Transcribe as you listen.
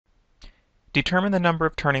Determine the number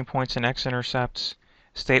of turning points in x-intercepts,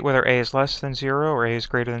 state whether a is less than 0 or a is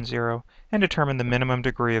greater than 0, and determine the minimum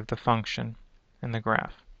degree of the function in the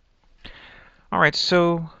graph. Alright,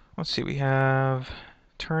 so let's see, we have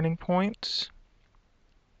turning points.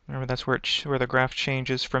 Remember, that's where the graph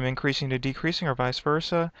changes from increasing to decreasing or vice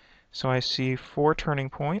versa. So I see 4 turning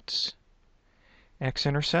points,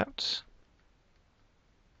 x-intercepts.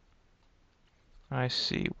 I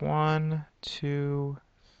see 1, 2,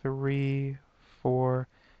 3, 4.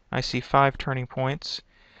 I see 5 turning points.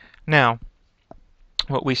 Now,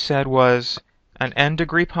 what we said was an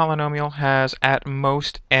n-degree polynomial has at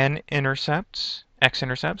most n intercepts,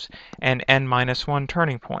 x-intercepts, and n minus 1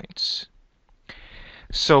 turning points.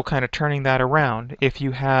 So kind of turning that around, if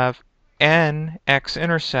you have n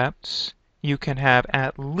x-intercepts, you can have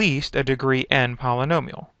at least a degree n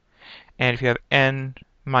polynomial. And if you have n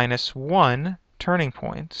minus 1 turning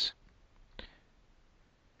points,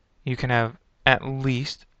 you can have at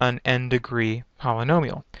least an n-degree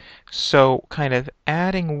polynomial. So kind of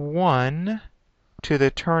adding 1 to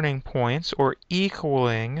the turning points, or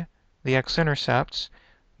equaling the x-intercepts,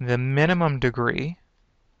 the minimum degree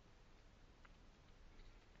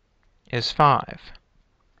is 5.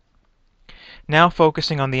 Now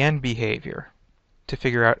focusing on the end behavior to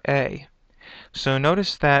figure out a. So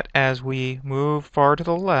notice that as we move far to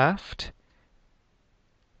the left,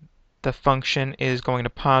 the function is going to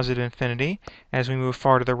positive infinity. As we move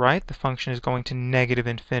far to the right, the function is going to negative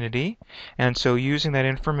infinity. And so using that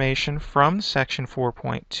information from section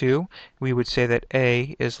 4.2, we would say that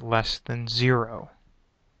a is less than 0.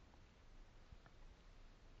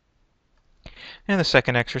 In the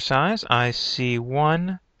second exercise, I see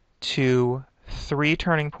 1, 2, 3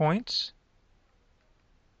 turning points.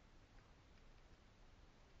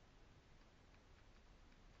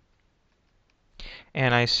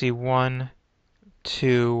 And I see 1,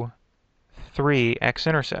 2, 3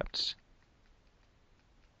 x-intercepts.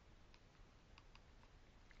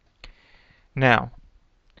 Now,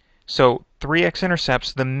 so 3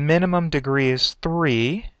 x-intercepts, the minimum degree is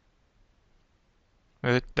 3.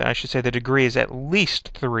 Or I should say the degree is at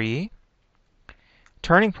least 3.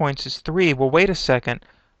 Turning points is 3. Well, wait a second.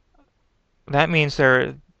 That means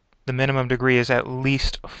the minimum degree is at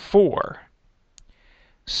least 4.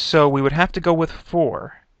 So we would have to go with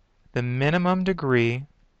 4. The minimum degree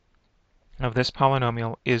of this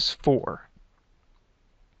polynomial is 4.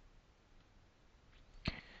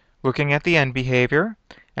 Looking at the end behavior,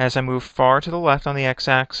 as I move far to the left on the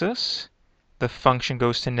x-axis, the function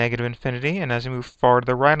goes to negative infinity, and as I move far to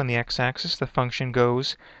the right on the x-axis, the function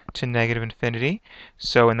goes to negative infinity.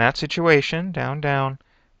 So in that situation, down, down,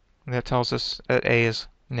 that tells us that a is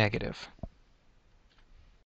negative.